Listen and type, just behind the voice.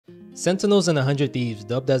Sentinels and 100 Thieves,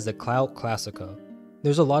 dubbed as the Clout Classica.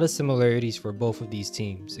 There's a lot of similarities for both of these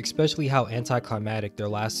teams, especially how anticlimactic their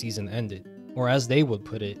last season ended, or as they would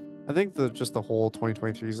put it. I think just the whole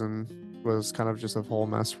 2023 season was kind of just a whole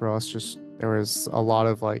mess for us. Just there was a lot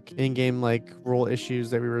of like in-game like role issues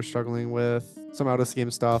that we were struggling with, some out-of-game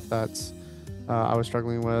stuff that I was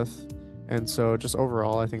struggling with, and so just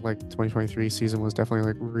overall, I think like 2023 season was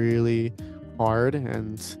definitely like really hard.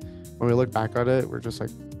 And when we look back at it, we're just like,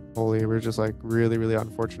 holy, we're just like really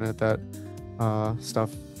unfortunate that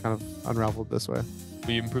stuff kind of unraveled this way.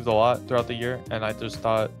 We improved a lot throughout the year, and I just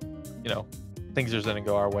thought, things just didn't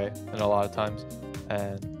go our way in a lot of times.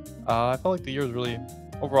 And I felt like the year was really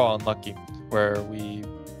overall unlucky, where we,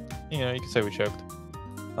 you could say we choked.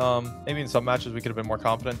 Maybe in some matches we could have been more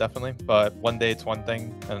confident, definitely, but one day it's one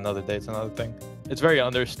thing and another day it's another thing. It's very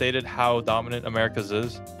understated how dominant Americas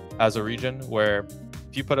is as a region, where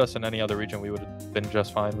if you put us in any other region, we would have been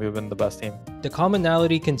just fine. We would have been the best team. The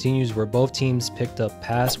commonality continues where both teams picked up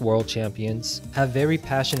past world champions, have very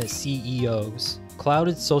passionate CEOs,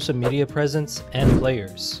 clouded social media presence, and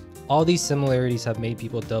players. All these similarities have made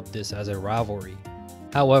people dub this as a rivalry.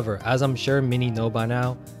 However, as I'm sure many know by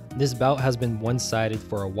now, this bout has been one-sided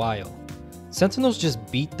for a while. Sentinels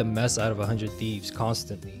just beat the mess out of 100 Thieves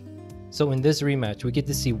constantly. So in this rematch, we get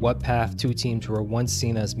to see what path two teams who were once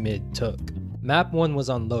seen as mid took. Map 1 was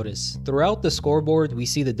on Lotus. Throughout the scoreboard, we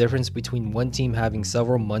see the difference between one team having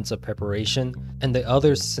several months of preparation and the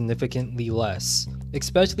other significantly less,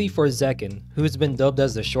 especially for Zekken, who's been dubbed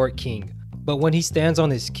as the short king, but when he stands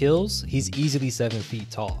on his kills, he's easily 7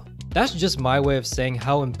 feet tall. That's just my way of saying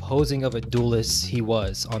how imposing of a duelist he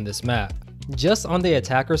was on this map. Just on the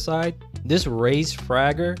attacker side, this raised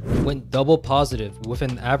fragger went double positive with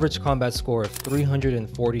an average combat score of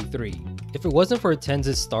 343. If it wasn't for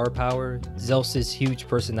Tenz's star power, Zeus' huge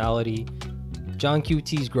personality, John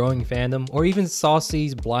QT's growing fandom, or even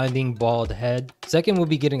Saucy's blinding bald head, Zekken would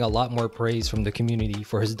be getting a lot more praise from the community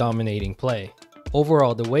for his dominating play.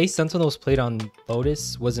 Overall, the way Sentinels played on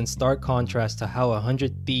Lotus was in stark contrast to how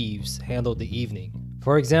 100 Thieves handled the evening.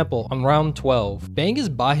 For example, on round 12, Bang is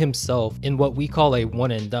by himself in what we call a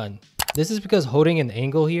one and done. This is because holding an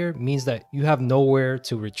angle here means that you have nowhere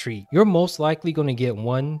to retreat. You're most likely going to get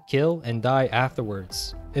one kill and die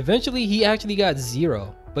afterwards. Eventually, he actually got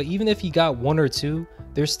 0, but even if he got 1 or 2,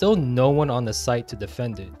 there's still no one on the site to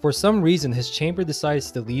defend it. For some reason, his chamber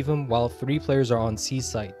decides to leave him while 3 players are on C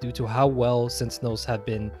site due to how well Sentinels have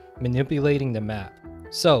been manipulating the map.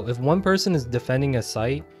 So, if one person is defending a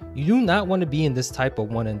site, you do not want to be in this type of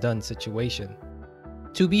one and done situation.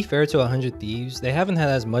 To be fair to 100 Thieves, they haven't had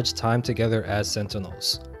as much time together as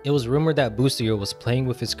Sentinels. It was rumored that Boostio was playing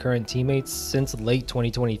with his current teammates since late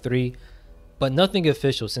 2023, but nothing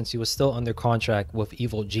official since he was still under contract with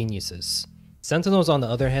Evil Geniuses. Sentinels, on the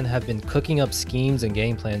other hand, have been cooking up schemes and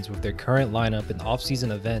game plans with their current lineup in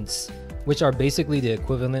off-season events, which are basically the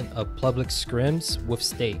equivalent of public scrims with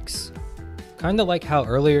stakes. Kinda like how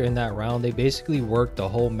earlier in that round, they basically worked the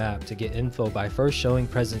whole map to get info by first showing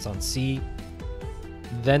presence on C,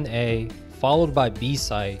 then A, followed by B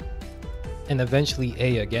site, and eventually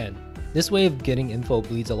A again. This way of getting info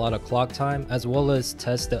bleeds a lot of clock time, as well as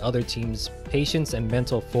tests the other team's patience and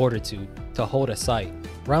mental fortitude to hold a site.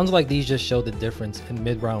 Rounds like these just show the difference in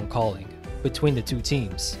mid-round calling between the two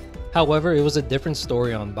teams. However, it was a different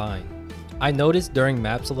story on Vine. I noticed during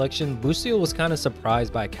map selection, Boostio was kinda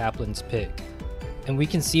surprised by Kaplan's pick, and we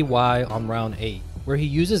can see why on round 8, where he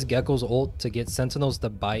uses Gecko's ult to get Sentinels to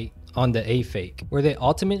bite on the A fake, where they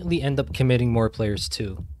ultimately end up committing more players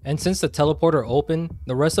too. And since the teleporter opened,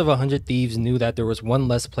 the rest of 100 Thieves knew that there was one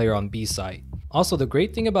less player on B site. Also, the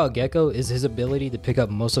great thing about Gecko is his ability to pick up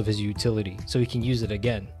most of his utility, so he can use it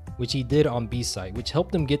again, which he did on B site, which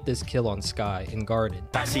helped him get this kill on Sky and Guarded.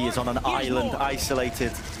 Bassi is on an island,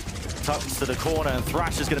 isolated, tucks to the corner, and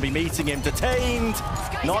Thrash is going to be meeting him, detained,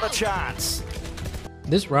 not a chance.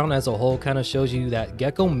 This round as a whole kind of shows you that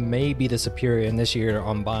Gecko may be the superior initiator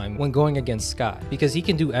on Vine when going against Sky, because he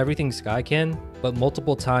can do everything Sky can, but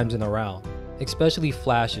multiple times in a round, especially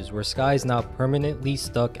flashes where Sky is now permanently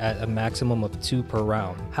stuck at a maximum of 2 per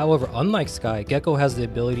round. However, unlike Sky, Gecko has the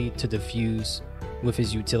ability to defuse with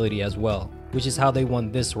his utility as well, which is how they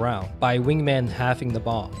won this round, by Wingman halving the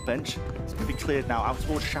bomb. Bench is going to be cleared now out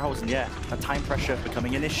towards Showers, and yeah, that time pressure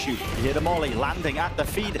becoming an issue. You hear the molly landing at the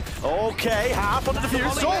feed. Okay, half on the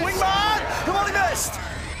defuse. Oh, Wingman! The molly missed!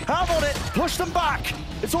 Half on it, push them back.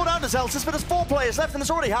 It's all down to Zeltis, but there's 4 players left, and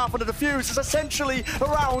there's already half on the defuse. It's essentially a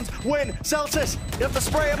round win. Zeltis, you have to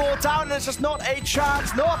spray them all down, and it's just not a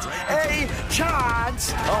chance. Not a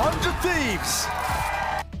chance. 100 Thieves.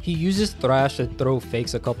 He uses Thrash to throw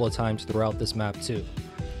fakes a couple of times throughout this map too.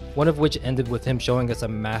 one of which ended with him showing us a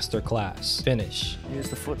masterclass finish. Here's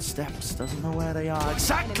the footsteps, doesn't know where they are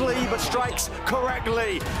exactly, but strikes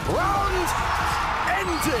correctly. Round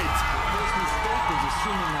ended.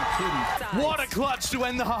 What a clutch to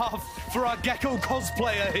end the half for our Gecko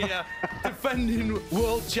cosplayer here, defending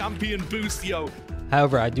world champion Boostio.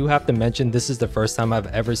 However, I do have to mention this is the first time I've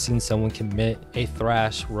ever seen someone commit a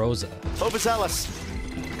Thrash Rosa. Overzealous.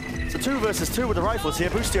 It's a 2 versus 2 with the rifles here.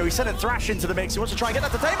 Boostio, he's sending Thrash into the mix. He wants to try and get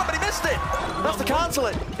that detainment, but he missed it. That's to cancel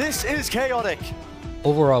it. This is chaotic.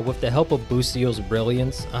 Overall, with the help of Boostio's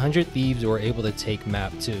brilliance, 100 Thieves were able to take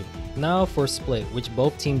map 2. Now for Split, which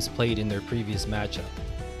both teams played in their previous matchup.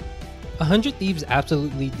 100 Thieves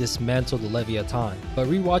absolutely dismantled the Leviathan, but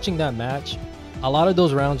rewatching that match, a lot of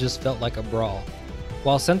those rounds just felt like a brawl.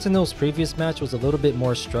 While Sentinels' previous match was a little bit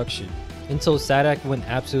more structured, until Sadak went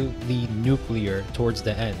absolutely nuclear towards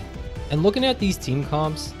the end. And looking at these team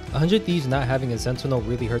comps, 100 Thieves not having a Sentinel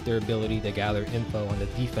really hurt their ability to gather info on the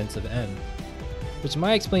defensive end, which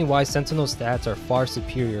might explain why Sentinel's stats are far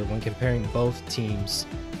superior when comparing both teams'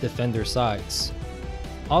 defender sides.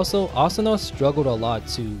 Also, Asuna struggled a lot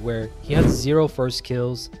too, where he had 0 first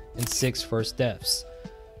kills and 6 first deaths.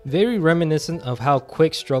 Very reminiscent of how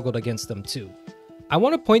Quick struggled against them too. I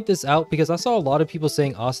want to point this out because I saw a lot of people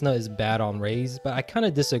saying Asuna is bad on Raze, but I kind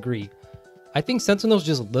of disagree. I think Sentinels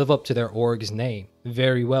just live up to their org's name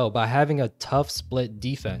very well by having a tough split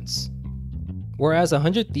defense, whereas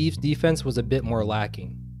 100 Thieves defense was a bit more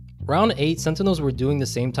lacking. Round 8, Sentinels were doing the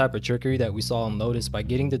same type of trickery that we saw on Lotus by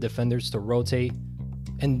getting the defenders to rotate,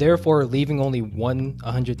 and therefore leaving only one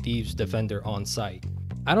 100 Thieves defender on site.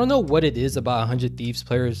 I don't know what it is about 100 Thieves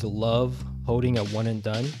players love holding a one and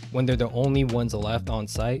done when they're the only ones left on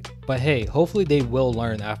site, but hey, hopefully they will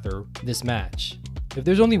learn after this match. If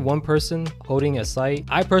there's only one person holding a site,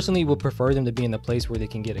 I personally would prefer them to be in a place where they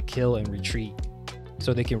can get a kill and retreat,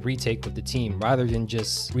 so they can retake with the team rather than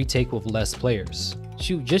just retake with less players.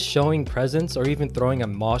 Shoot, just showing presence or even throwing a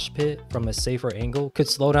mosh pit from a safer angle could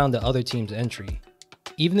slow down the other team's entry.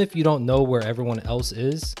 Even if you don't know where everyone else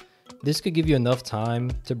is, this could give you enough time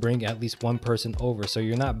to bring at least one person over so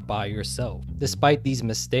you're not by yourself. Despite these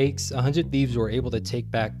mistakes, 100 Thieves were able to take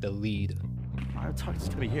back the lead. It's going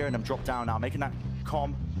to be hearing them drop down now, making that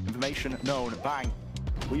information known. Bang.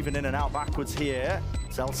 Weaving in and out backwards here.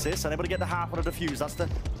 Celsius unable to get the half on a defuse. That's the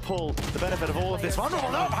pull, the benefit of all of this.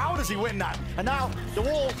 Vulnerable, no, how does he win that? And now the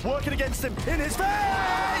wall working against him in his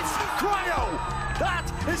face! Cryo!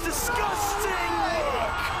 That is disgusting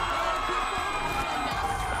work!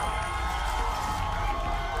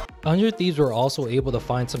 100 Thieves were also able to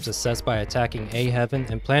find some success by attacking A Heaven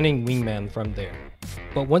and planting Wingman from there.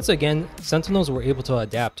 But once again, Sentinels were able to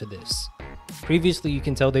adapt to this. Previously, you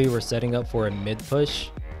can tell they were setting up for a mid push,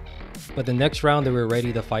 but the next round they were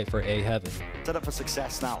ready to fight for A Heaven. Set up for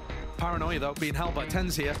success now. Paranoia though, being held by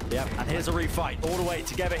Tens here. Yep, and here's a refight all the way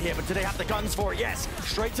together here, but do they have the guns for it? Yes,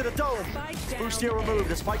 straight to the dome. Boostio removed,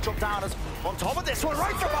 the spike drop down as on top of this one,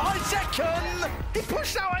 right from behind second. He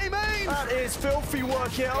pushed out A main. That is filthy work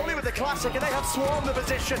here, only with the classic, and they have swarmed the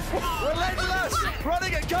position. Relentless,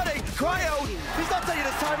 running and gunning. Cryo, he's not taking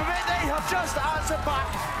his time of it. They have just answered back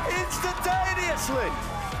instantaneously.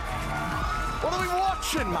 What are we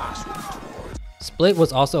watching, man? Split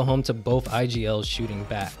was also home to both IGLs shooting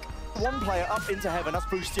back. One player up into heaven, that's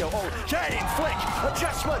Boostio. Oh, chain, flick,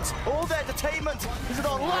 adjustments, all their detainment. Is it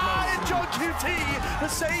online? John QT, the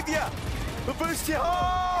savior. But Boostio,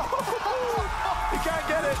 oh, he can't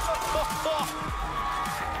get it.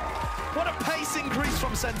 What a pace increase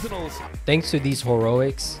from Sentinels. Thanks to these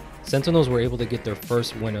heroics, Sentinels were able to get their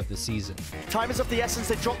first win of the season. Time is of the essence,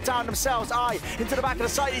 they drop down themselves. Into the back of the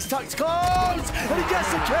side, he's tucked close, and he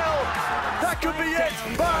gets the kill. That could be it.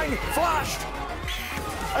 Bang, flashed.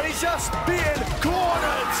 And he's just being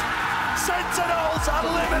cornered. Sentinels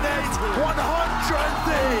eliminate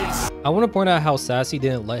 100 Thieves. I want to point out how Sassy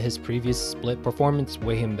didn't let his previous split performance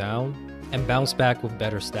weigh him down and bounce back with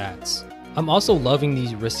better stats. I'm also loving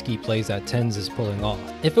these risky plays that Tens is pulling off.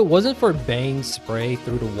 If it wasn't for Bang's spray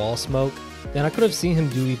through the wall smoke, then I could have seen him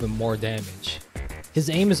do even more damage. His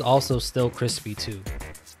aim is also still crispy too,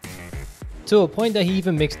 to a point that he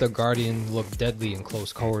even makes the Guardian look deadly in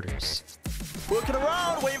close quarters. Working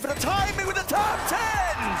around, waiting for the timing with the top 10.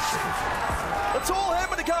 That's all him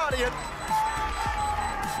with the Guardian.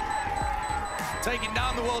 Taking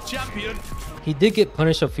down the world champion. He did get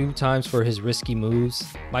punished a few times for his risky moves,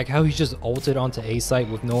 like how he just ulted onto A site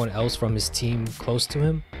with no one else from his team close to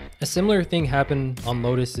him. A similar thing happened on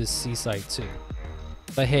Lotus's C site too.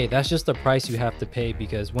 But hey, that's just the price you have to pay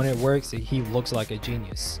because when it works, he looks like a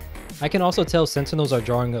genius. I can also tell Sentinels are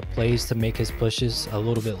drawing up plays to make his pushes a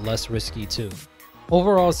little bit less risky too.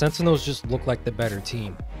 Overall, Sentinels just look like the better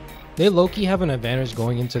team. They low-key have an advantage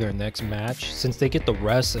going into their next match since they get the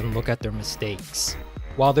rest and look at their mistakes,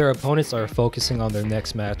 while their opponents are focusing on their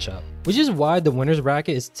next matchup, which is why the winner's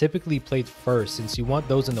bracket is typically played first since you want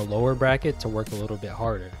those in the lower bracket to work a little bit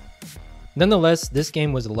harder. Nonetheless, this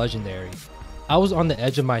game was legendary. I was on the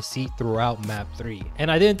edge of my seat throughout map 3, and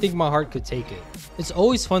I didn't think my heart could take it. It's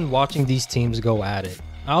always fun watching these teams go at it.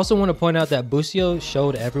 I also want to point out that Busio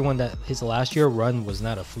showed everyone that his last year run was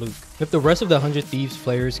not a fluke. If the rest of the 100 Thieves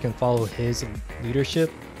players can follow his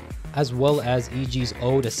leadership, as well as EG's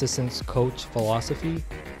old assistant coach philosophy,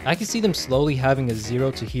 I can see them slowly having a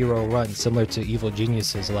zero to hero run similar to Evil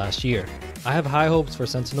Geniuses last year. I have high hopes for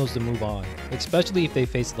Sentinels to move on, especially if they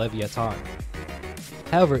face Leviathan.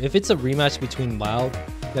 However, if it's a rematch between Loud,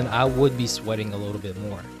 then I would be sweating a little bit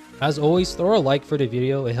more. As always, throw a like for the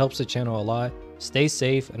video, it helps the channel a lot. Stay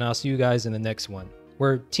safe, and I'll see you guys in the next one,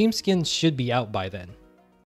 where Team Skins should be out by then.